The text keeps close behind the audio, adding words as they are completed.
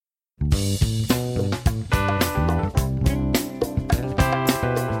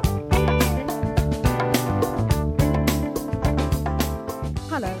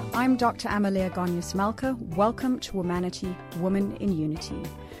Dr. Amalia Gonyas-Malka. Welcome to Womanity, Women in Unity,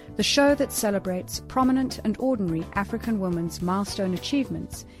 the show that celebrates prominent and ordinary African women's milestone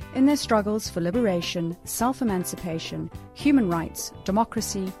achievements in their struggles for liberation, self-emancipation, human rights,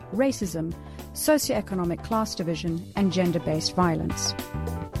 democracy, racism, socioeconomic class division, and gender-based violence.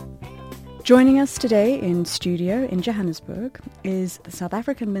 Joining us today in studio in Johannesburg is the South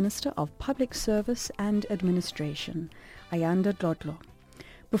African Minister of Public Service and Administration, Ayanda Dlodlo.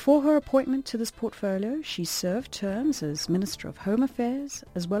 Before her appointment to this portfolio, she served terms as Minister of Home Affairs,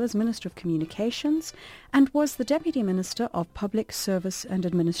 as well as Minister of Communications, and was the Deputy Minister of Public Service and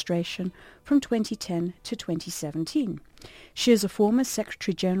Administration from 2010 to 2017. She is a former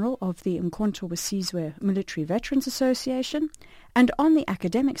Secretary General of the Umkhonto we Sizwe Military Veterans Association, and on the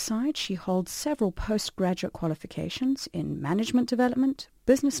academic side, she holds several postgraduate qualifications in management development,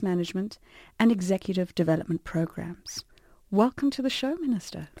 business management, and executive development programs. Welcome to the show,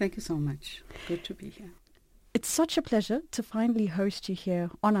 Minister. Thank you so much. Good to be here. It's such a pleasure to finally host you here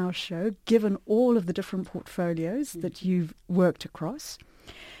on our show, given all of the different portfolios that you've worked across.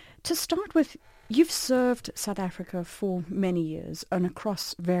 To start with, you've served South Africa for many years and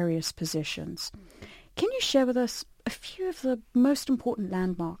across various positions. Can you share with us a few of the most important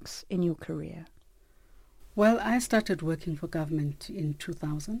landmarks in your career? Well, I started working for government in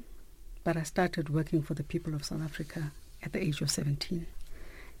 2000, but I started working for the people of South Africa at the age of 17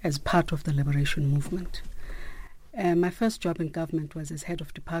 as part of the liberation movement. My first job in government was as head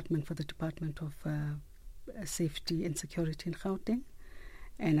of department for the Department of Safety and Security in Gauteng,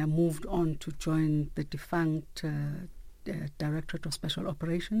 and I moved on to join the defunct Directorate of Special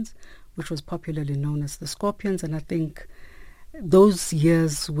Operations, which was popularly known as the Scorpions, and I think those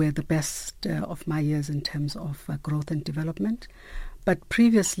years were the best of my years in terms of growth and development. But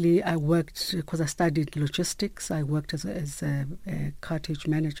previously I worked, because I studied logistics, I worked as a cartage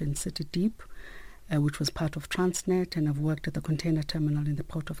manager in City Deep, which was part of Transnet, and I've worked at the container terminal in the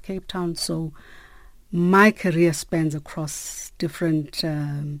Port of Cape Town. So my career spans across different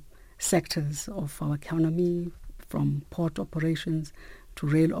sectors of our economy, from port operations to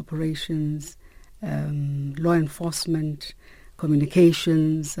rail operations, law enforcement,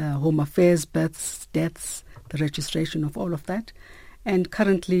 communications, home affairs, births, deaths, the registration of all of that. And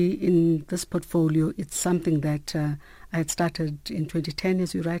currently in this portfolio, it's something that I had started in 2010,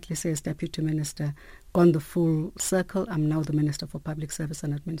 as you rightly say, as Deputy Minister, gone the full circle. I'm now the Minister for Public Service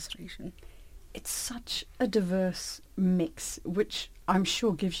and Administration. It's such a diverse mix, which I'm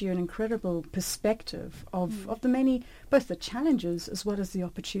sure gives you an incredible perspective of the many, both the challenges as well as the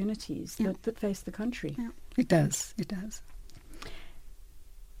opportunities that face the country. Yeah. It does.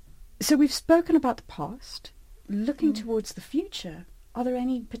 So we've spoken about the past. Looking towards the future, are there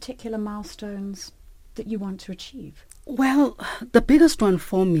any particular milestones that you want to achieve? Well, the biggest one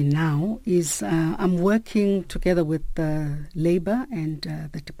for me now is I'm working together with Labour and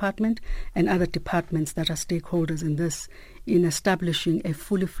the department and other departments that are stakeholders in this, in establishing a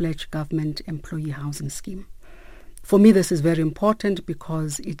fully fledged government employee housing scheme. For me, this is very important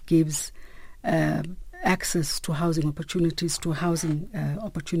because it gives access to housing opportunities,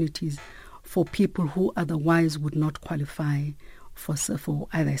 for people who otherwise would not qualify for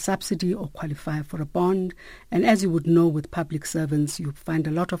either a subsidy or qualify for a bond. And as you would know, with public servants, you find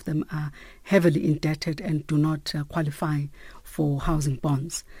a lot of them are heavily indebted and do not qualify for housing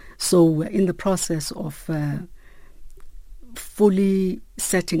bonds. So we're in the process of fully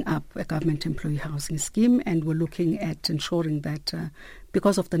setting up a government employee housing scheme, and we're looking at ensuring that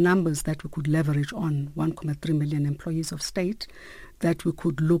because of the numbers that we could leverage on 1.3 million employees of state, that we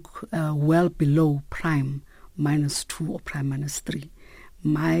could look well below prime -2 or prime -3.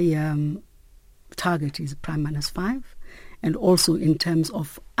 My target is prime -5, and also in terms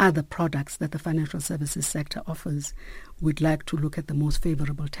of other products that the financial services sector offers, we'd like to look at the most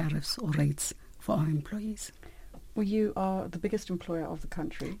favorable tariffs or rates for our employees. Well, you are the biggest employer of the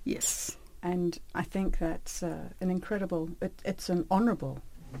country. Yes. And I think that's it's an honourable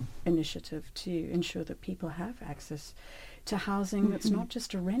initiative to ensure that people have access to housing that's not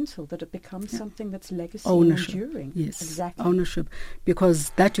just a rental, that it becomes something that's legacy ownership. And enduring. Yes, exactly. Ownership,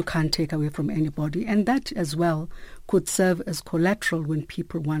 because that you can't take away from anybody, and that as well could serve as collateral when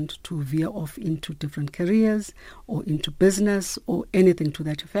people want to veer off into different careers or into business or anything to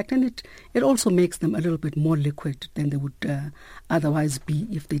that effect. And it also makes them a little bit more liquid than they would otherwise be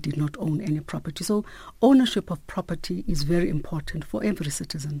if they did not own any property. So ownership of property is very important for every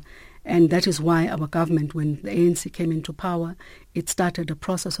citizen. And that is why our government, when the ANC came into power, it started a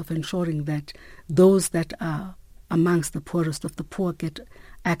process of ensuring that those that are amongst the poorest of the poor get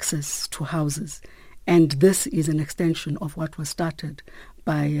access to houses. And this is an extension of what was started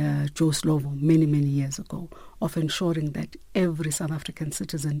by Joe Slovo many, many years ago, of ensuring that every South African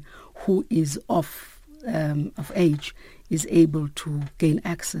citizen who is of age is able to gain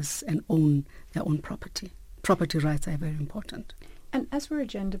access and own their own property. Property rights are very important. And as we're a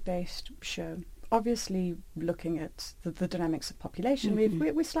gender-based show, obviously looking at the dynamics of population,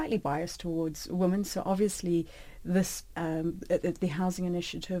 we're slightly biased towards women, so obviously this the housing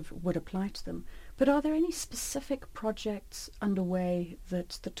initiative would apply to them. But are there any specific projects underway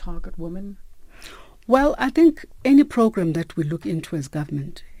that target women? Well, I think any program that we look into as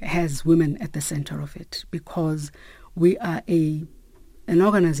government has women at the center of it, because we are an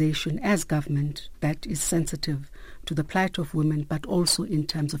organization as government that is sensitive to the plight of women, but also in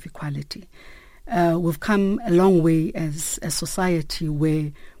terms of equality. We've come a long way as a society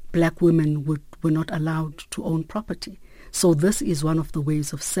where black women were not allowed to own property. So this is one of the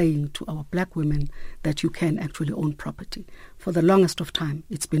ways of saying to our black women that you can actually own property. For the longest of time,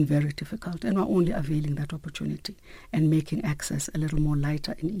 it's been very difficult, and we're only availing that opportunity and making access a little more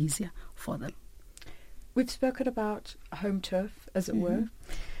lighter and easier for them. We've spoken about home turf, as it were,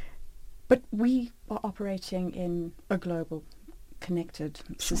 but we are operating in a global connected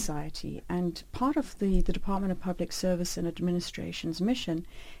society, and part of the Department of Public Service and Administration's mission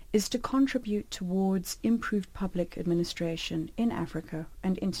is to contribute towards improved public administration in Africa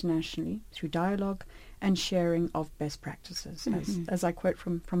and internationally through dialogue and sharing of best practices, as I quote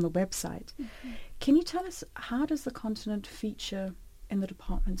from the website. Can you tell us, how does the continent feature in the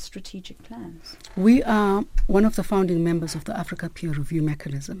department's strategic plans? We are one of the founding members of the Africa Peer Review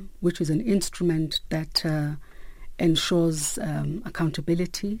Mechanism, which is an instrument that ensures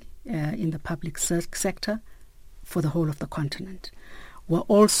accountability in the public sector for the whole of the continent. We're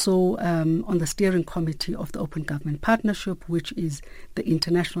also on the steering committee of the Open Government Partnership, which is the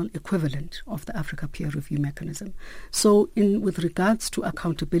international equivalent of the Africa Peer Review Mechanism. So with regards to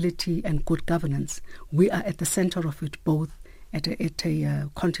accountability and good governance, we are at the center of it, both at a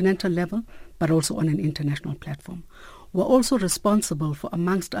continental level, but also on an international platform. We're also responsible for,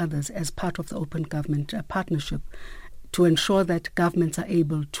 amongst others, as part of the Open Government Partnership, to ensure that governments are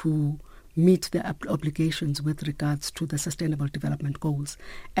able to meet their obligations with regards to the Sustainable Development Goals.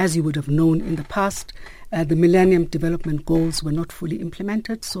 As you would have known in the past, the Millennium Development Goals were not fully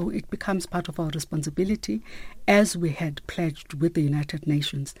implemented, so it becomes part of our responsibility, as we had pledged with the United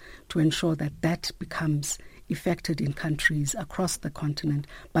Nations, to ensure that that becomes effected in countries across the continent,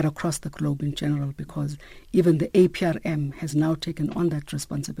 but across the globe in general, because even the APRM has now taken on that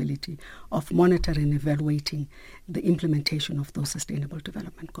responsibility of monitoring and evaluating the implementation of those Sustainable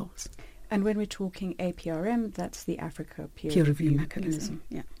Development Goals. And when we're talking APRM, that's the Africa Peer Review Mechanism.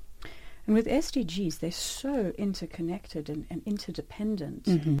 Yeah. And with SDGs, they're so interconnected and interdependent.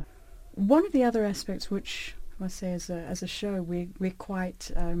 One of the other aspects which I must say as a show we're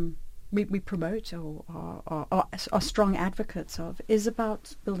quite we promote or are strong advocates of is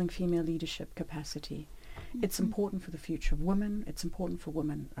about building female leadership capacity. It's important for the future of women. It's important for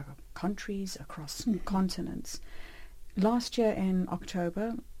women countries across continents. Last year in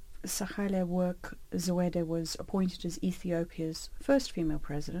October, Sahle-Work Zewde was appointed as Ethiopia's first female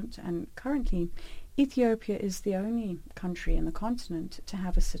president, and currently Ethiopia is the only country in the continent to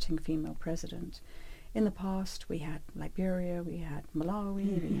have a sitting female president. In the past, we had Liberia, we had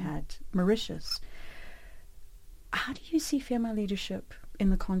Malawi, we had Mauritius. How do you see female leadership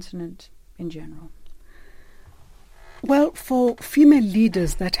in the continent in general? Well, for female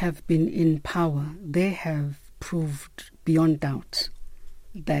leaders that have been in power, they have proved beyond doubt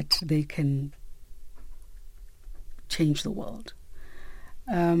that they can change the world.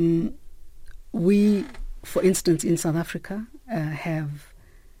 We, for instance, in South Africa, have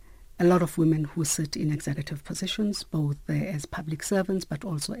a lot of women who sit in executive positions, both as public servants, but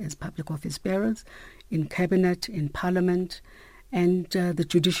also as public office bearers, in cabinet, in parliament, and the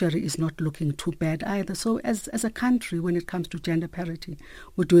judiciary is not looking too bad either. So as a country, when it comes to gender parity,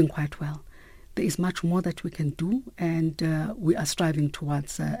 we're doing quite well. There is much more that we can do, and we are striving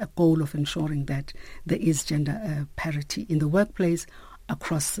towards a goal of ensuring that there is gender parity in the workplace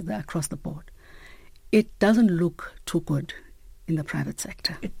across the board. It doesn't look too good in the private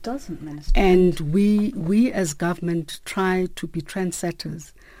sector. It doesn't, Minister. And we as government try to be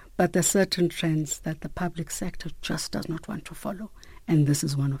trendsetters, but there are certain trends that the public sector just does not want to follow, and this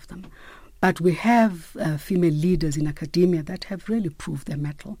is one of them. But we have female leaders in academia that have really proved their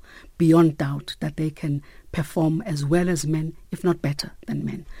mettle beyond doubt, that they can perform as well as men, if not better than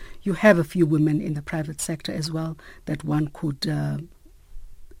men. You have a few women in the private sector as well that one could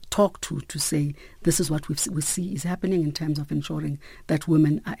talk to say this is what we see is happening in terms of ensuring that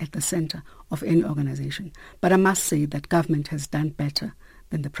women are at the center of any organization. But I must say that government has done better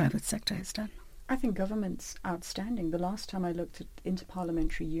than the private sector has done. I think government's outstanding. The last time I looked at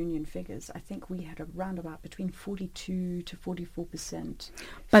interparliamentary union figures, I think we had around about between 42 to 44%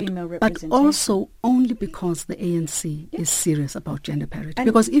 female representation. But also only because the ANC is serious about gender parity. And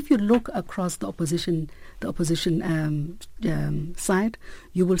because if you look across the opposition side,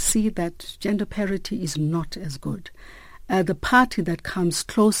 you will see that gender parity is not as good. The party that comes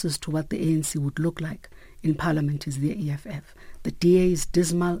closest to what the ANC would look like in Parliament is the EFF. The DA is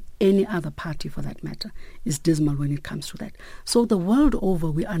dismal. Any other party, for that matter, is dismal when it comes to that. So the world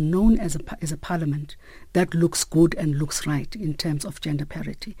over, we are known as a parliament that looks good and looks right in terms of gender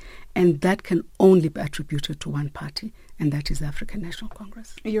parity. And that can only be attributed to one party, and that is the African National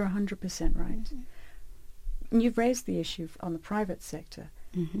Congress. You're 100% right. Mm-hmm. You've raised the issue on the private sector.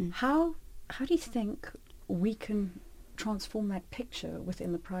 Mm-hmm. How do you think we can transform that picture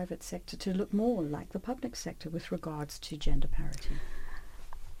within the private sector to look more like the public sector with regards to gender parity?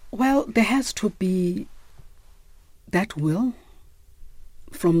 Well, there has to be that will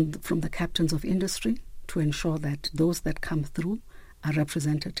from the captains of industry to ensure that those that come through are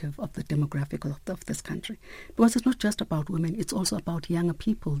representative of the demographic of this country. Because it's not just about women, it's also about younger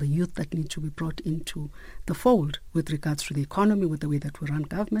people, the youth that need to be brought into the fold with regards to the economy, with the way that we run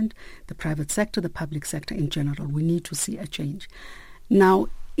government, the private sector, the public sector in general. We need to see a change. Now,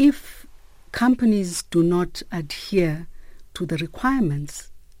 if companies do not adhere to the requirements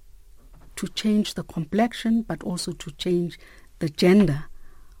to change the complexion, but also to change the gender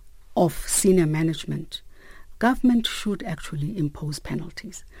of senior management, government should actually impose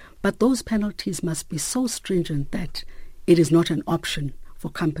penalties. But those penalties must be so stringent that it is not an option for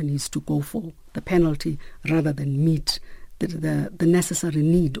companies to go for the penalty rather than meet the necessary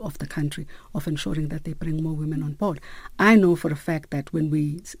need of the country of ensuring that they bring more women on board. I know for a fact that when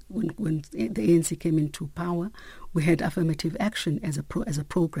the ANC came into power, we had affirmative action as a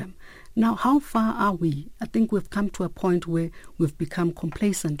program. Now, how far are we? I think we've come to a point where we've become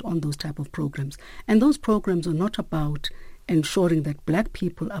complacent on those type of programs. And those programs are not about ensuring that black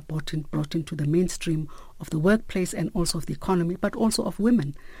people are brought into the mainstream of the workplace and also of the economy, but also of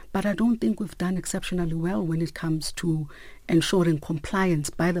women. But I don't think we've done exceptionally well when it comes to ensuring compliance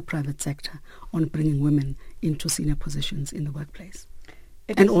by the private sector on bringing women into senior positions in the workplace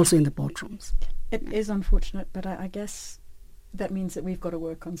and also in the boardrooms. It is unfortunate, but I guess that means that we've got to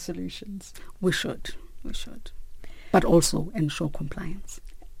work on solutions. We should. But also ensure compliance.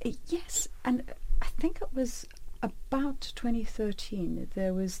 Yes, and I think it was about 2013,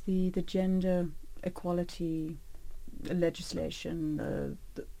 there was the gender equality legislation,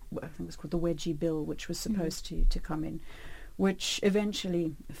 I think it was called the Wedgie Bill, which was supposed to come in, which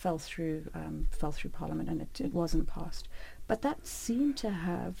eventually fell through Parliament, and it wasn't passed. But that seemed to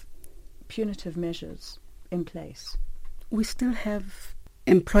have punitive measures in place. We still have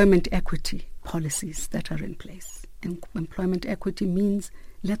employment equity policies that are in place. And employment equity means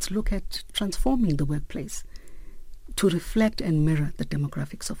let's look at transforming the workplace to reflect and mirror the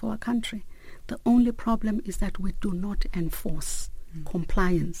demographics of our country. The only problem is that we do not enforce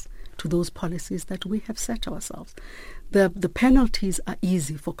compliance to those policies that we have set ourselves. The penalties are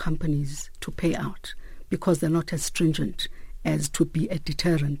easy for companies to pay out because they're not as stringent as to be a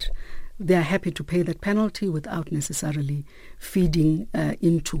deterrent. They are happy to pay that penalty without necessarily feeding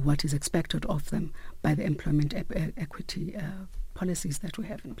into what is expected of them by the employment equity policies that we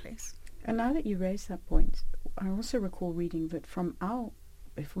have in place. And now that you raise that point, I also recall reading that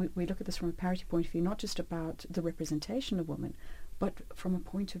if we look at this from a parity point of view, not just about the representation of women, but from a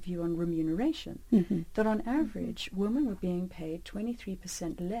point of view on remuneration, that on average, women were being paid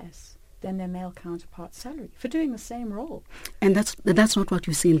 23% less than their male counterpart salary for doing the same role. And that's not what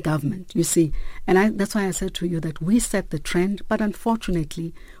you see in government, you see. And that's why I said to you that we set the trend, but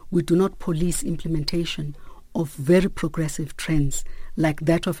unfortunately, we do not police implementation of very progressive trends like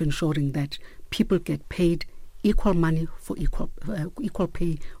that of ensuring that people get paid equal money for equal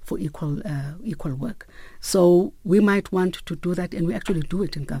pay for equal work. So we might want to do that, and we actually do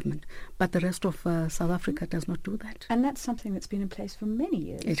it in government. But the rest of South Africa does not do that. And that's something that's been in place for many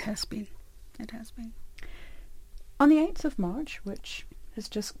years. It has been. On the 8th of March, which has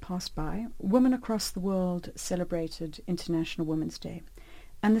just passed by, women across the world celebrated International Women's Day.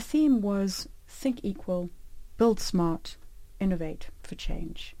 And the theme was Think Equal, Build Smart, Innovate for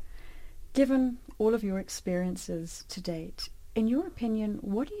Change. Given all of your experiences to date, in your opinion,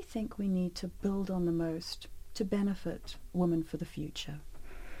 what do you think we need to build on the most to benefit women for the future?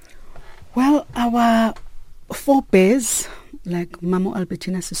 Well, our forebears, like Mamo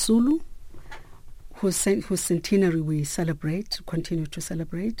Albertina Sisulu, whose centenary we continue to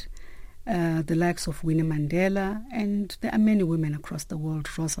celebrate, the likes of Winnie Mandela, and there are many women across the world,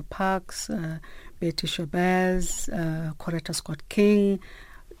 Rosa Parks, Betty Shabazz, Coretta Scott King.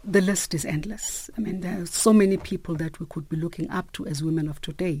 The list is endless. I mean, there are so many people that we could be looking up to as women of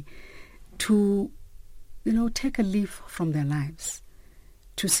today to, take a leaf from their lives,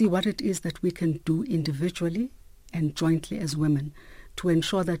 to see what it is that we can do individually and jointly as women to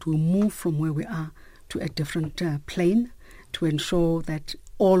ensure that we move from where we are to a different plane, to ensure that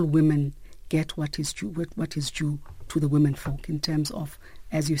all women get what is due to the women folk in terms of,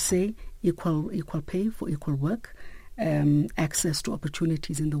 as you say, equal pay for equal work, access to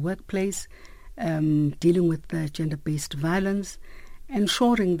opportunities in the workplace, dealing with gender-based violence,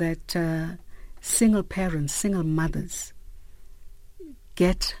 ensuring that single parents, single mothers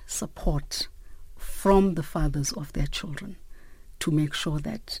get support from the fathers of their children to make sure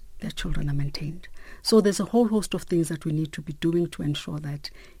that their children are maintained. So there's a whole host of things that we need to be doing to ensure that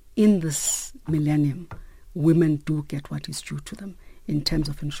in this millennium, women do get what is due to them in terms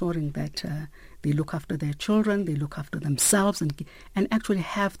of ensuring that they look after their children, they look after themselves, and actually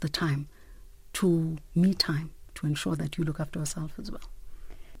have the time, me time, to ensure that you look after yourself as well.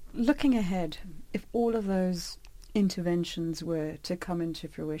 Looking ahead, if all of those interventions were to come into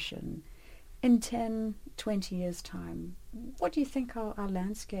fruition, in 10, 20 years' time, what do you think our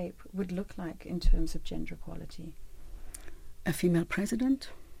landscape would look like in terms of gender equality? A female president,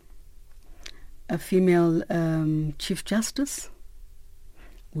 a female chief justice.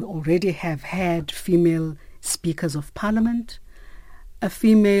 We already have had female speakers of parliament, a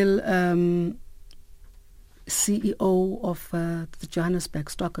female CEO of the Johannesburg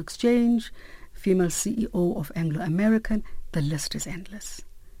Stock Exchange, female CEO of Anglo American. The list is endless.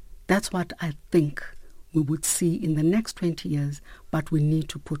 That's what I think we would see in the next 20 years, but we need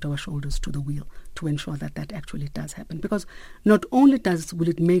to put our shoulders to the wheel to ensure that that actually does happen. Because not only will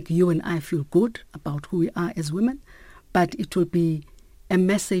it make you and I feel good about who we are as women, but it will be a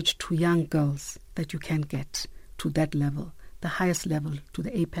message to young girls that you can get to that level, the highest level, to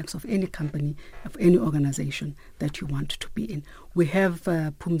the apex of any company, of any organization that you want to be in. We have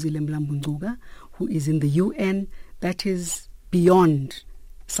Phumzile Mlambo-Ngcuka, who is in the UN. That is beyond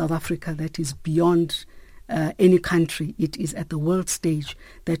South Africa, that is beyond any country. It is at the world stage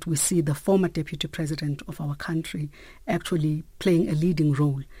that we see the former deputy president of our country actually playing a leading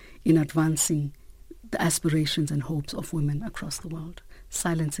role in advancing the aspirations and hopes of women across the world,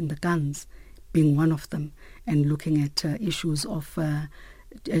 silencing the guns being one of them, and looking at issues of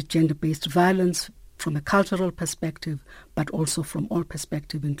gender-based violence from a cultural perspective, but also from all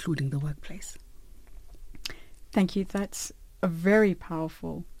perspectives, including the workplace. Thank you. That's a very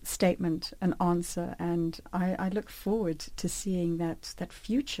powerful statement and answer, and I look forward to seeing that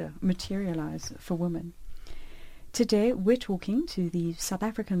future materialize for women. Today we're talking to the South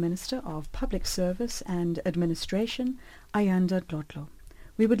African Minister of Public Service and Administration, Ayanda Dlotlo.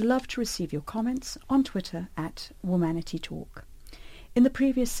 We would love to receive your comments on Twitter at WomanityTalk. In the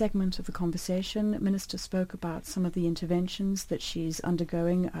previous segment of the conversation, Minister spoke about some of the interventions that she's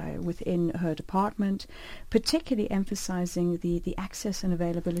undergoing within her department, particularly emphasizing the access and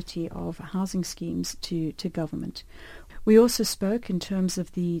availability of housing schemes to government. We also spoke in terms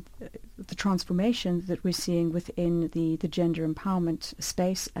of the transformation that we're seeing within the gender empowerment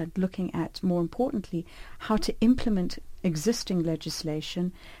space, and looking at, more importantly, how to implement existing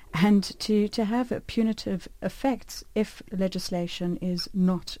legislation and to have punitive effects if legislation is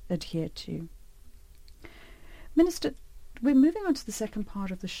not adhered to. Minister, we're moving on to the second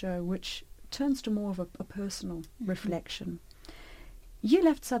part of the show, which turns to more of a personal reflection. You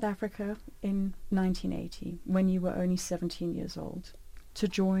left South Africa in 1980 when you were only 17 years old to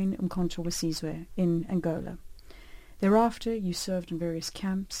join Umkhonto we Sizwe in Angola. Thereafter, you served in various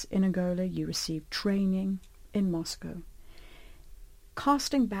camps in Angola. You received training in Moscow.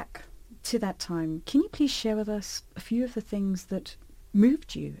 Casting back to that time, can you please share with us a few of the things that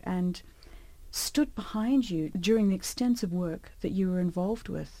moved you and stood behind you during the extensive work that you were involved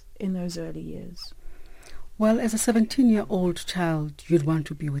with in those early years? Well, as a 17-year-old child, you'd want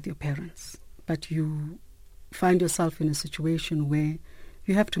to be with your parents, but you find yourself in a situation where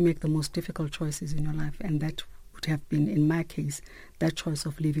you have to make the most difficult choices in your life, and that would have been, in my case, that choice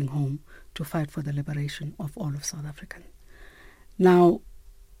of leaving home to fight for the liberation of all of South Africa. Now,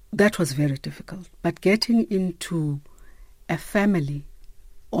 that was very difficult, but getting into a family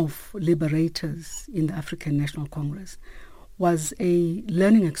of liberators in the African National Congress was a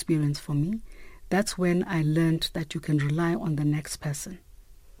learning experience for me. That's when I learned that you can rely on the next person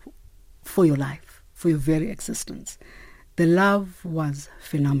for your life, for your very existence. The love was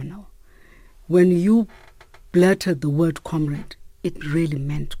phenomenal. When you blurted the word comrade, it really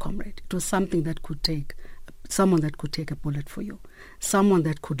meant, comrade. It was something that could take, someone that could take a bullet for you, someone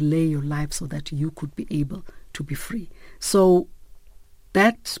that could lay your life so that you could be able to be free. So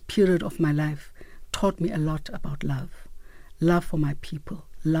that period of my life taught me a lot about love. Love for my people,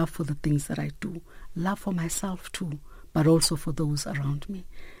 love for the things that I do, love for myself too, but also for those around me.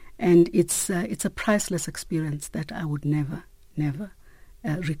 And it's a priceless experience that I would never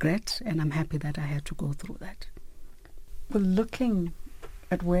regret, and I'm happy that I had to go through that. Well, looking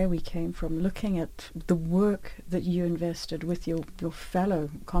at where we came from, looking at the work that you invested with your fellow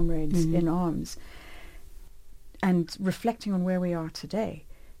comrades in arms, and reflecting on where we are today,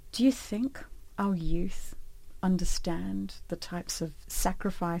 do you think our youth understand the types of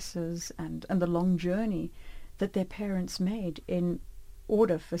sacrifices and the long journey that their parents made in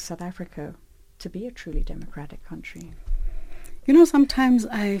order for South Africa to be a truly democratic country? You know, sometimes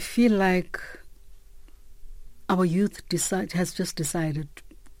I feel like our youth has just decided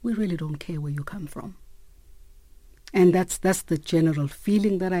we really don't care where you come from. And that's the general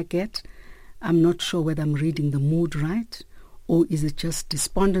feeling that I get. I'm not sure whether I'm reading the mood right, or is it just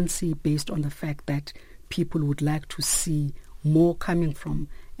despondency based on the fact that people would like to see more coming from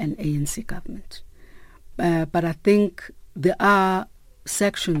an ANC government. But I think there are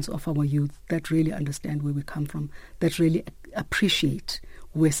sections of our youth that really understand where we come from, that really appreciate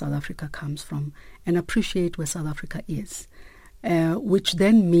where South Africa comes from and appreciate where South Africa is, which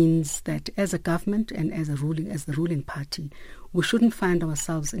then means that as a government and as the ruling party, we shouldn't find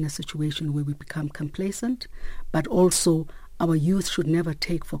ourselves in a situation where we become complacent, but also our youth should never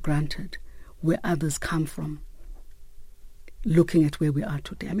take for granted where others come from, looking at where we are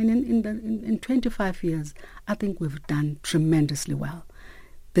today. I mean, in 25 years, I think we've done tremendously well.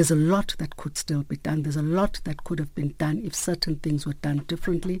 There's a lot that could still be done. There's a lot that could have been done if certain things were done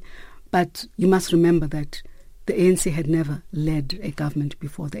differently. But you must remember that the ANC had never led a government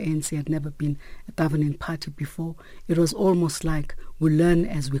before. The ANC had never been a governing party before. It was almost like we learn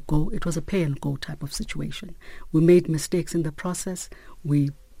as we go. It was a pay and go type of situation. We made mistakes in the process.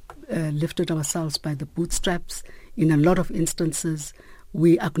 We lifted ourselves by the bootstraps. In a lot of instances,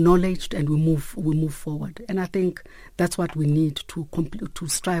 we acknowledged and we move forward. And I think that's what we need to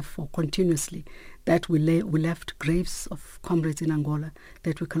strive for continuously, that we left graves of comrades in Angola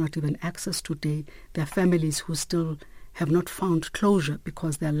that we cannot even access today. There are families who still have not found closure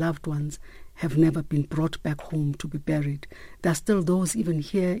because their loved ones have never been brought back home to be buried. There are still those even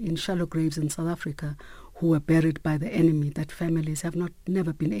here in shallow graves in South Africa who were buried by the enemy, that families have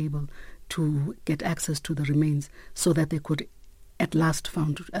never been able to get access to the remains so that they could at last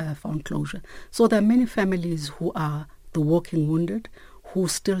found closure. So there are many families who are the walking wounded, who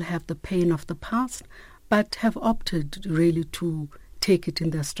still have the pain of the past, but have opted really to take it in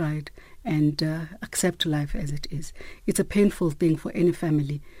their stride and accept life as it is. It's a painful thing for any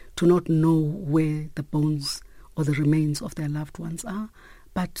family to not know where the bones or the remains of their loved ones are,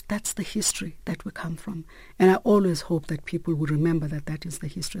 but that's the history that we come from. And I always hope that people will remember that that is the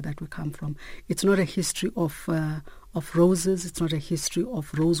history that we come from. It's not a history of roses. It's not a history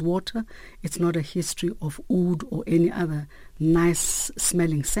of rose water. It's not a history of oud or any other nice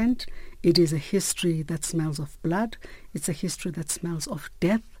smelling scent. It is a history that smells of blood. It's a history that smells of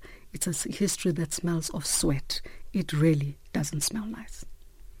death. It's a history that smells of sweat. It really doesn't smell nice.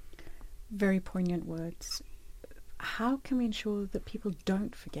 Very poignant words. How can we ensure that people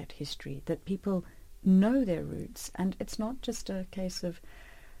don't forget history, that people know their roots? And it's not just a case of,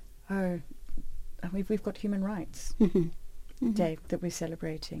 we've got Human Rights Day that we're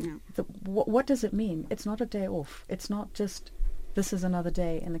celebrating. Yeah. What does it mean? It's not a day off. It's not just, this is another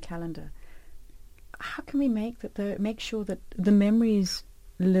day in the calendar. How can we make sure that the memories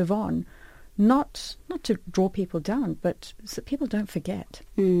live on? Not to draw people down, but so people don't forget.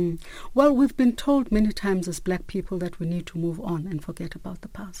 Well, we've been told many times as black people that we need to move on and forget about the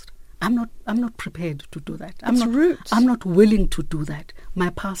past. I'm not prepared to do that. I'm not willing to do that. My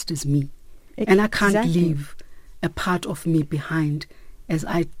past is me. And I can't leave a part of me behind as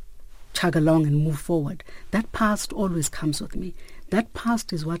I chug along and move forward. That past always comes with me. That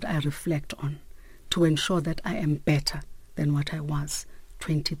past is what I reflect on to ensure that I am better than what I was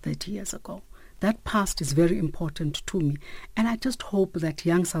 20, 30 years ago. That past is very important to me. And I just hope that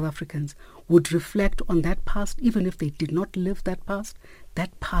young South Africans would reflect on that past, even if they did not live that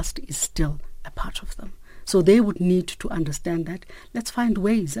past is still a part of them. So they would need to understand that. Let's find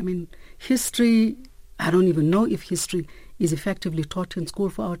ways. I mean, history, I don't even know if history is effectively taught in school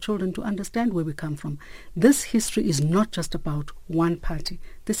for our children to understand where we come from. This history is not just about one party.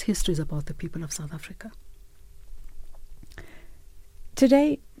 This history is about the people of South Africa.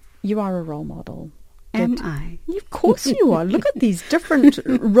 Today, you are a role model Am I? Of course you are. Look at these different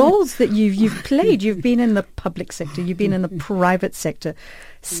roles that you've played. You've been in the public sector. You've been in the private sector.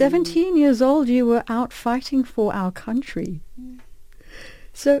 17 years old, you were out fighting for our country.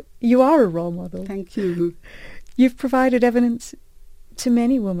 So you are a role model. Thank you. You've provided evidence to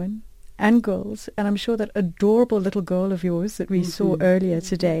many women and girls, and I'm sure that adorable little girl of yours that we saw earlier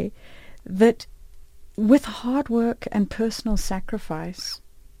today, that with hard work and personal sacrifice,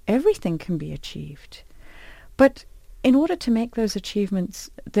 everything can be achieved. But in order to make those achievements,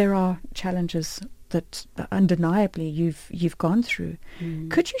 there are challenges that undeniably you've gone through.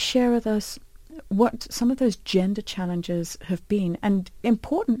 Could you share with us what some of those gender challenges have been, and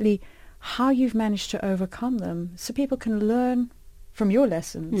importantly, how you've managed to overcome them, so people can learn from your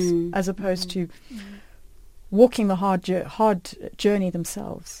lessons as opposed to walking the hard journey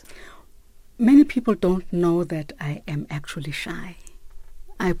themselves? Many people don't know that I am actually shy.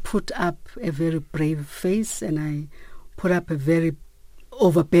 I put up a very brave face and I put up a very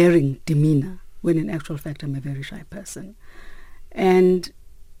overbearing demeanor, when in actual fact I'm a very shy person. And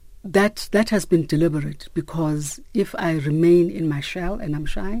that has been deliberate, because if I remain in my shell and I'm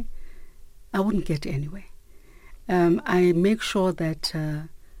shy, I wouldn't get anywhere. I make sure that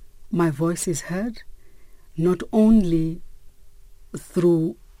my voice is heard, not only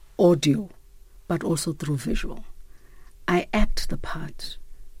through audio, but also through visual. I act the part.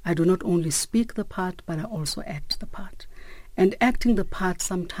 I do not only speak the part, but I also act the part. And acting the part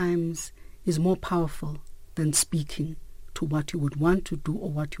sometimes is more powerful than speaking to what you would want to do or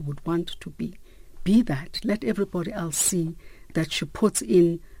what you would want to be. Be that. Let everybody else see that she puts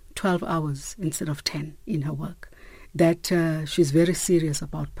in 12 hours instead of 10 in her work. That she's very serious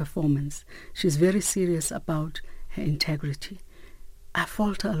about performance. She's very serious about her integrity. I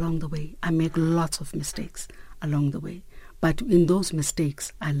falter along the way. I make lots of mistakes along the way. But in those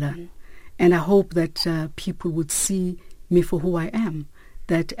mistakes, I learn. And I hope that people would see me for who I am.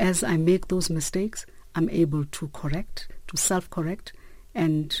 That as I make those mistakes, I'm able to correct, to self-correct,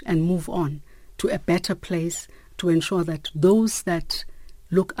 and move on to a better place, to ensure that those that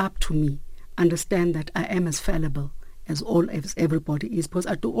look up to me understand that I am as fallible as everybody is. Because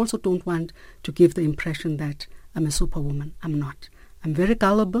I also don't want to give the impression that I'm a superwoman. I'm not. I'm very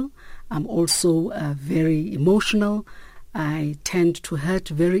gullible. I'm also very emotional. I tend to hurt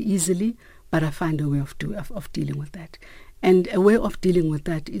very easily, but I find a way of dealing with that. And a way of dealing with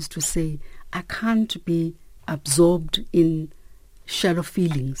that is to say, I can't be absorbed in shallow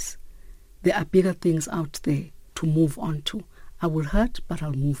feelings. There are bigger things out there to move on to. I will hurt, but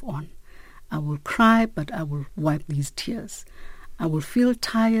I'll move on. I will cry, but I will wipe these tears. I will feel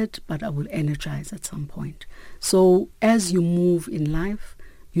tired, but I will energize at some point. So as you move in life,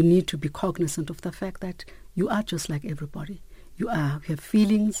 you need to be cognizant of the fact that you are just like everybody. You have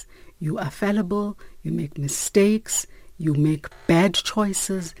feelings, you are fallible, you make mistakes, you make bad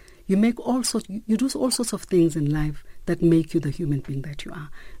choices, you do all sorts of things in life that make you the human being that you are.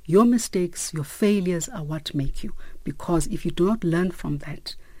 Your mistakes, your failures are what make you, because if you do not learn from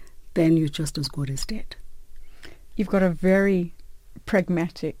that, then you're just as good as dead. You've got a very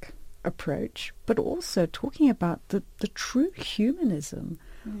pragmatic approach, but also talking about the true humanism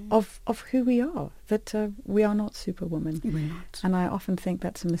of who we are, that we are not superwoman. We're not. And I often think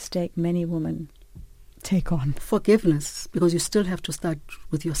that's a mistake many women take on. Forgiveness, because you still have to start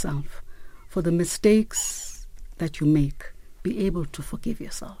with yourself. For the mistakes that you make, be able to forgive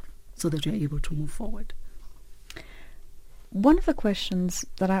yourself so that you're able to move forward. One of the questions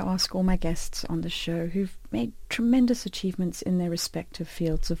that I ask all my guests on the show who've made tremendous achievements in their respective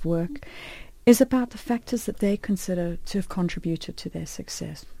fields of work is about the factors that they consider to have contributed to their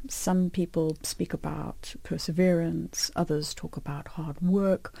success. Some people speak about perseverance, others talk about hard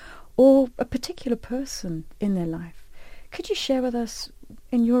work, or a particular person in their life. Could you share with us,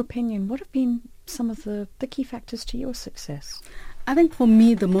 in your opinion, what have been some of the key factors to your success? I think for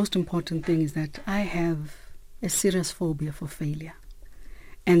me the most important thing is that I have a serious phobia for failure.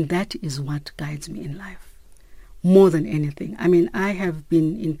 And that is what guides me in life, more than anything. I mean, I have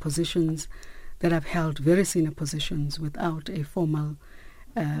been in positions that I've held, very senior positions, without a formal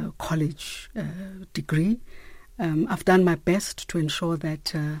college degree. I've done my best to ensure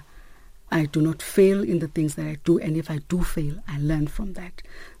that I do not fail in the things that I do, and if I do fail, I learn from that.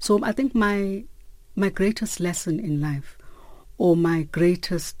 So I think my greatest lesson in life, or my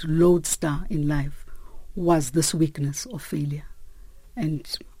greatest lodestar in life, was this weakness of failure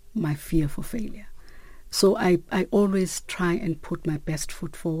and my fear for failure. So I always try and put my best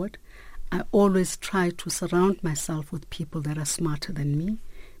foot forward. I always try to surround myself with people that are smarter than me,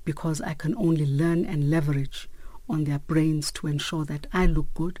 because I can only learn and leverage on their brains to ensure that I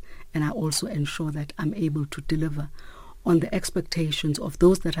look good, and I also ensure that I'm able to deliver on the expectations of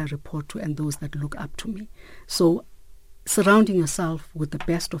those that I report to and those that look up to me. So surrounding yourself with the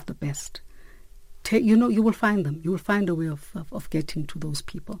best of the best, you will find them. You will find a way of getting to those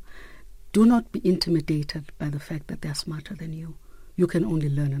people. Do not be intimidated by the fact that they're smarter than you. You can only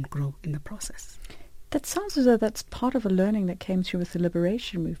learn and grow in the process. That sounds as though that's part of a learning that came through with the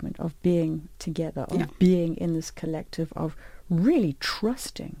liberation movement, of being together, of being in this collective, of really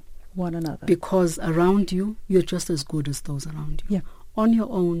trusting one another. Because around you, you're just as good as those around you. Yeah. On your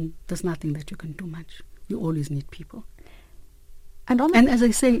own, there's nothing that you can do much. You always need people. And as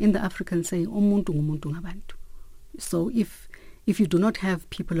I say in the African saying, umuntu ngumuntu ngabantu. So if you do not have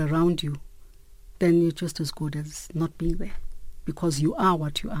people around you, then you're just as good as not being there, because you are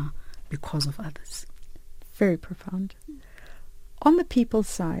what you are because of others. Very profound. On the people's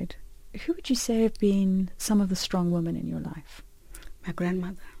side, who would you say have been some of the strong women in your life? My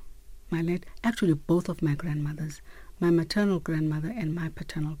grandmother, actually both of my grandmothers, my maternal grandmother and my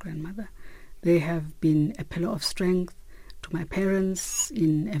paternal grandmother. They have been a pillar of strength to my parents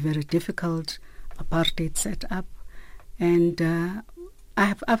in a very difficult apartheid setup. And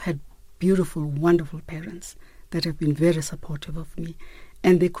I've had beautiful, wonderful parents that have been very supportive of me.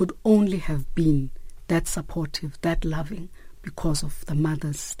 And they could only have been that supportive, that loving, because of the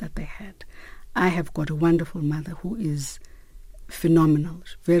mothers that they had. I have got a wonderful mother who is phenomenal,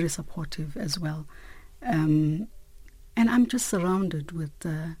 very supportive as well. And I'm just surrounded with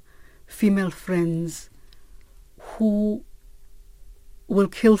female friends who will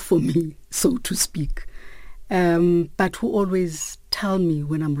kill for me, so to speak, but who always tell me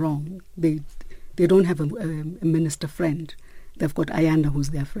when I'm wrong. They don't have a minister friend. They've got Ayanda, who's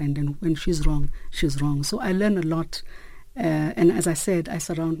their friend, and when she's wrong, she's wrong. So I learn a lot, and as I said, I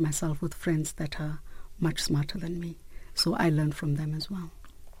surround myself with friends that are much smarter than me. So I learn from them as well.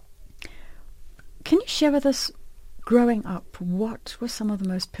 Can you share with us, growing up, what were some of the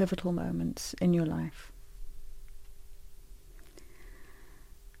most pivotal moments in your life?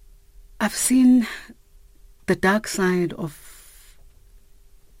 I've seen the dark side of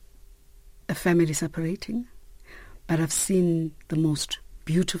a family separating, but I've seen the most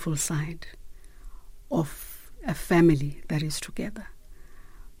beautiful side of a family that is together.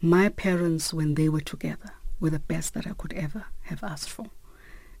 My parents, when they were together, were the best that I could ever have asked for.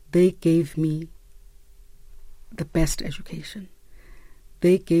 They gave me the best education.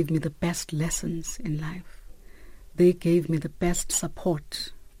 They gave me the best lessons in life. They gave me the best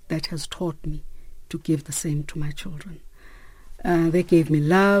support that has taught me to give the same to my children. They gave me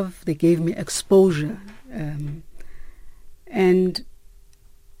love. They gave me exposure. And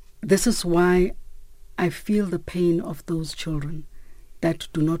this is why I feel the pain of those children that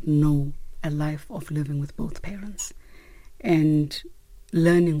do not know a life of living with both parents and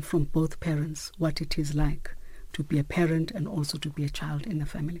learning from both parents what it is like to be a parent and also to be a child in a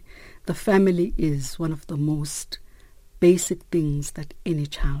family. The family is one of the most basic things that any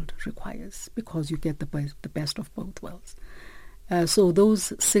child requires, because you get the best of both worlds. So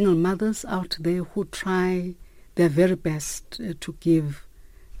those single mothers out there who try their very best to give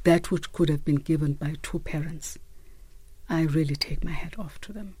that which could have been given by two parents, I really take my hat off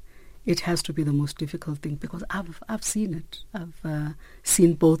to them. It has to be the most difficult thing, because I've seen it. I've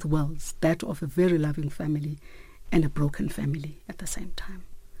seen both worlds, that of a very loving family and a broken family at the same time.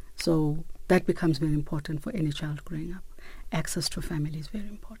 So that becomes very important for any child growing up. Access to family is very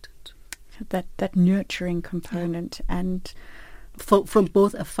important. That nurturing component, and from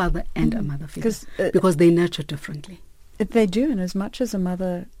both a father and a mother figure, because they nurture differently. They do, and as much as a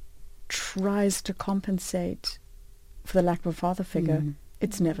mother tries to compensate for the lack of a father figure,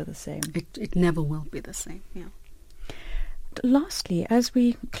 it's never the same. It never will be the same, yeah. Lastly, as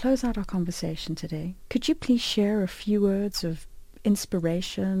we close out our conversation today, could you please share a few words of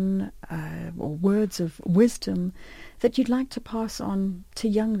inspiration or words of wisdom that you'd like to pass on to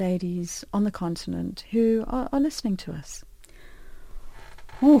young ladies on the continent who are listening to us?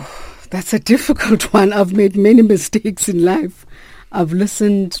 Oh, that's a difficult one. I've made many mistakes in life. I've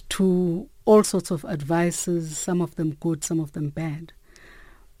listened to all sorts of advices, some of them good, some of them bad.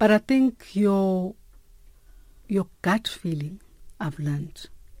 But I think your gut feeling, I've learned,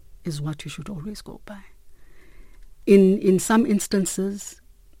 is what you should always go by. In some instances,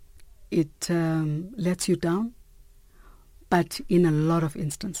 it lets you down, but in a lot of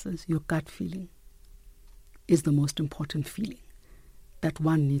instances, your gut feeling is the most important feeling, that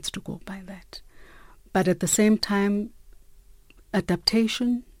one needs to go by that. But at the same time,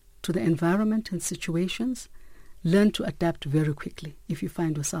 adaptation to the environment and situations, learn to adapt very quickly if you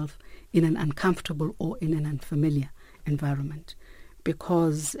find yourself in an uncomfortable or in an unfamiliar environment.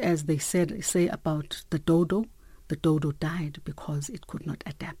 Because as they say about the dodo died because it could not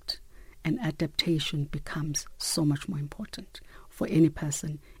adapt. And adaptation becomes so much more important for any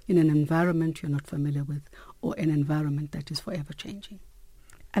person in an environment you're not familiar with or an environment that is forever changing.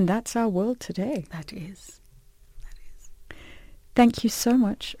 And that's our world today. That is. Thank you so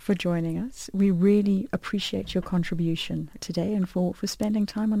much for joining us. We really appreciate your contribution today and for spending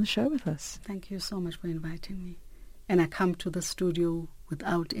time on the show with us. Thank you so much for inviting me. And I come to the studio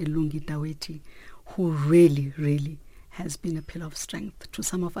without Lungi Daweti, who really, really has been a pillar of strength to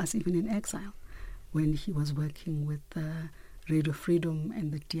some of us, even in exile, when he was working with Radio Freedom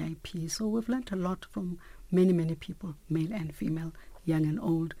and the DIP. So we've learned a lot from many, many people, male and female, young and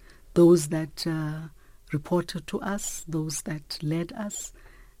old, those that reported to us, those that led us.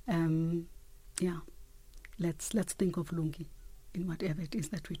 Let's think of Lungi in whatever it is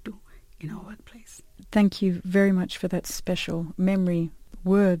that we do in our workplace. Thank you very much for that special memory,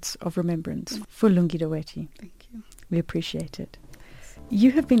 words of remembrance for Lungi Daweti. Thank you. We appreciate it.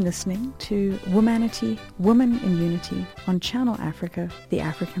 You have been listening to Womanity, Woman in Unity on Channel Africa, The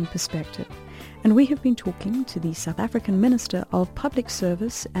African Perspective. And we have been talking to the South African Minister of Public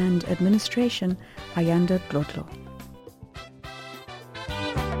Service and Administration, Ayanda Dlodlo.